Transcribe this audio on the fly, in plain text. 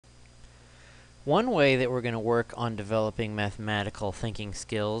One way that we're going to work on developing mathematical thinking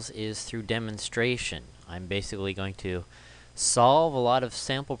skills is through demonstration. I'm basically going to solve a lot of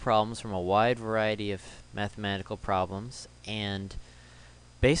sample problems from a wide variety of mathematical problems and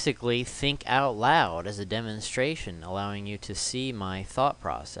basically think out loud as a demonstration, allowing you to see my thought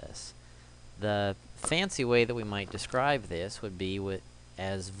process. The fancy way that we might describe this would be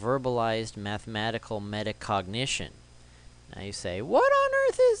as verbalized mathematical metacognition. Now you say, what on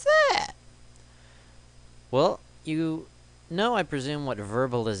earth is that? Well, you know, I presume, what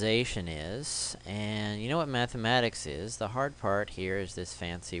verbalization is, and you know what mathematics is. The hard part here is this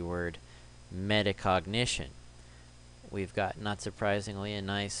fancy word, metacognition. We've got, not surprisingly, a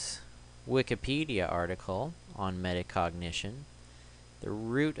nice Wikipedia article on metacognition. The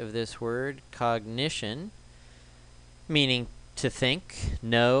root of this word, cognition, meaning to think,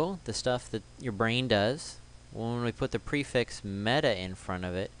 know, the stuff that your brain does. When we put the prefix meta in front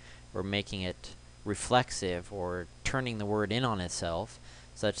of it, we're making it reflexive, or turning the word in on itself,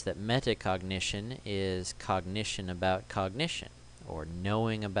 such that metacognition is cognition about cognition, or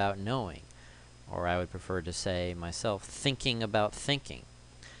knowing about knowing, or I would prefer to say myself, thinking about thinking.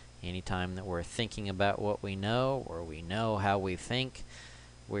 Anytime that we're thinking about what we know, or we know how we think,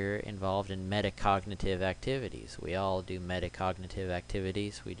 we're involved in metacognitive activities. We all do metacognitive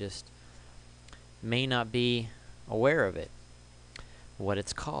activities. We just may not be aware of it, what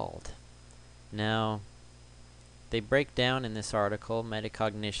it's called. Now, they break down in this article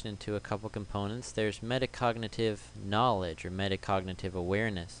metacognition into a couple components. There's metacognitive knowledge, or metacognitive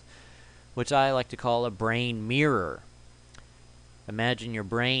awareness, which I like to call a brain mirror. Imagine your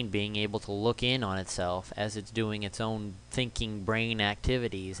brain being able to look in on itself as it's doing its own thinking brain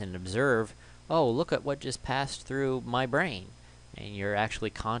activities and observe, oh, look at what just passed through my brain. And you're actually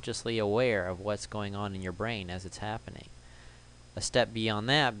consciously aware of what's going on in your brain as it's happening. A step beyond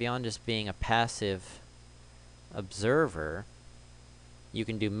that, beyond just being a passive observer, you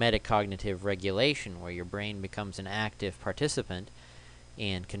can do metacognitive regulation, where your brain becomes an active participant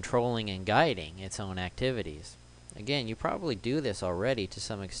in controlling and guiding its own activities. Again, you probably do this already to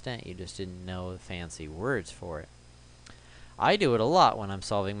some extent, you just didn't know the fancy words for it. I do it a lot when I'm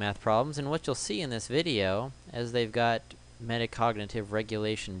solving math problems, and what you'll see in this video, as they've got metacognitive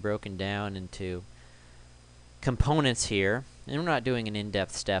regulation broken down into components here, and we're not doing an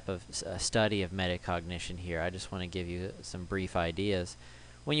in-depth study of metacognition here. I just want to give you some brief ideas.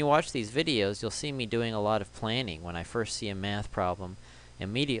 When you watch these videos, you'll see me doing a lot of planning. When I first see a math problem,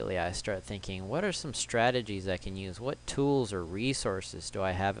 immediately I start thinking, what are some strategies I can use? What tools or resources do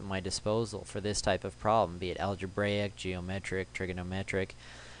I have at my disposal for this type of problem, be it algebraic, geometric, trigonometric?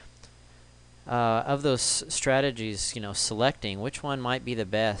 Of those strategies, selecting which one might be the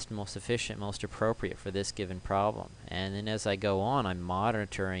best, most efficient, most appropriate for this given problem. And then as I go on, I'm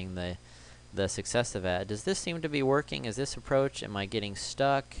monitoring the success of that. Does this seem to be working? Is this approach, am I getting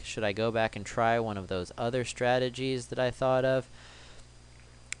stuck? Should I go back and try one of those other strategies that I thought of?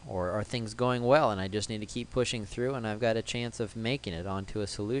 Or are things going well and I just need to keep pushing through and I've got a chance of making it onto a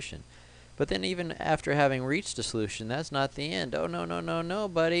solution? But then even after having reached a solution, that's not the end. Oh, no, no, no, no,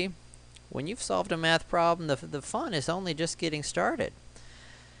 buddy. When you've solved a math problem, the fun is only just getting started.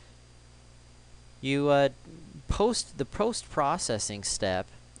 You post-processing step,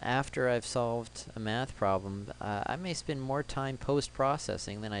 after I've solved a math problem, I may spend more time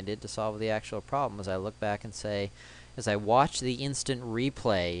post-processing than I did to solve the actual problem, as I look back and say, as I watch the instant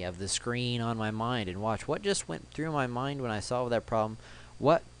replay of the screen on my mind and watch what just went through my mind when I solved that problem,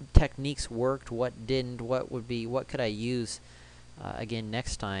 what techniques worked, what didn't, what could I use again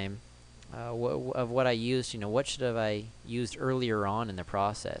next time. Of what I used, what should have I used earlier on in the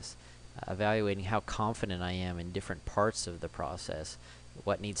process? Evaluating how confident I am in different parts of the process,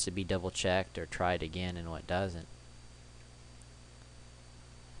 what needs to be double-checked or tried again and what doesn't.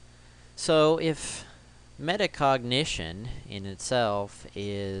 So if metacognition in itself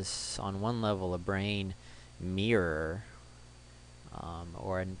is on one level a brain mirror,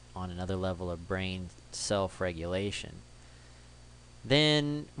 or on another level a brain self-regulation,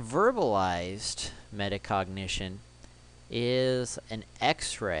 then verbalized metacognition is an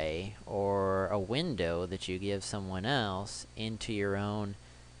X-ray or a window that you give someone else into your own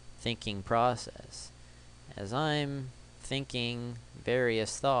thinking process. As I'm thinking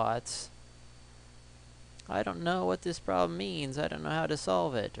various thoughts, I don't know what this problem means, I don't know how to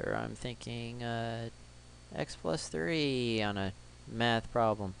solve it, or I'm thinking x plus 3 on a math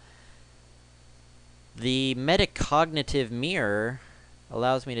problem. The metacognitive mirror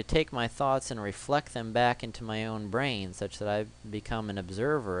allows me to take my thoughts and reflect them back into my own brain, such that I become an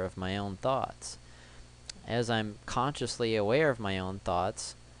observer of my own thoughts. As I'm consciously aware of my own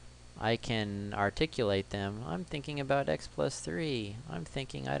thoughts, I can articulate them. I'm thinking about x plus 3. I'm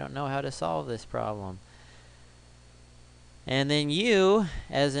thinking I don't know how to solve this problem. And then you,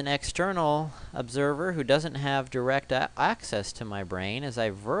 as an external observer who doesn't have direct access to my brain, as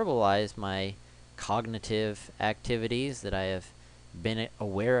I verbalize my cognitive activities that I have been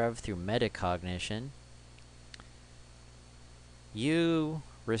aware of through metacognition, you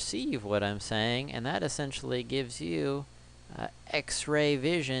receive what I'm saying, and that essentially gives you X-ray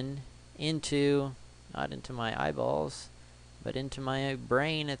vision into, not into my eyeballs, but into my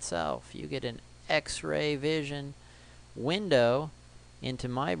brain itself. You get an X-ray vision window into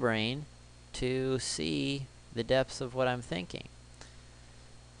my brain to see the depths of what I'm thinking.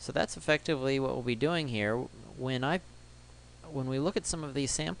 So that's effectively what we'll be doing here. When we look at some of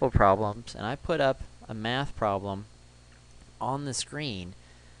these sample problems, and I put up a math problem on the screen,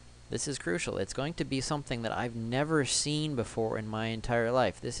 this is crucial. It's going to be something that I've never seen before in my entire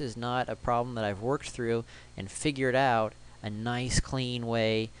life. This is not a problem that I've worked through and figured out a nice, clean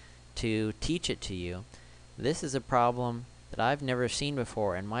way to teach it to you. This is a problem that I've never seen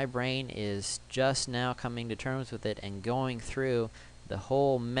before, and my brain is just now coming to terms with it and going through the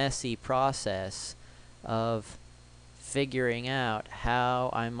whole messy process of figuring out how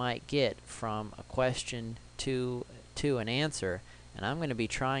I might get from a question to an answer. And I'm going to be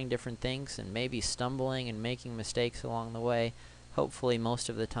trying different things and maybe stumbling and making mistakes along the way, hopefully most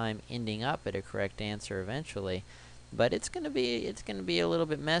of the time ending up at a correct answer eventually. But it's going to be a little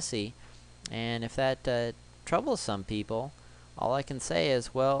bit messy, and if that troubles some people, all I can say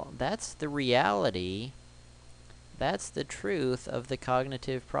is, well, that's the reality. That's the truth of the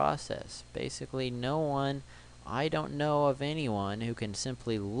cognitive process. Basically, I don't know of anyone who can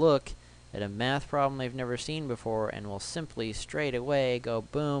simply look at a math problem they've never seen before and will simply straight away go,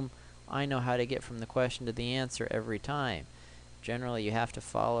 boom, I know how to get from the question to the answer every time. Generally, you have to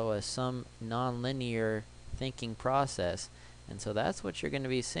follow some nonlinear thinking process, and so that's what you're going to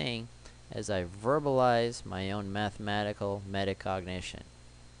be seeing as I verbalize my own mathematical metacognition.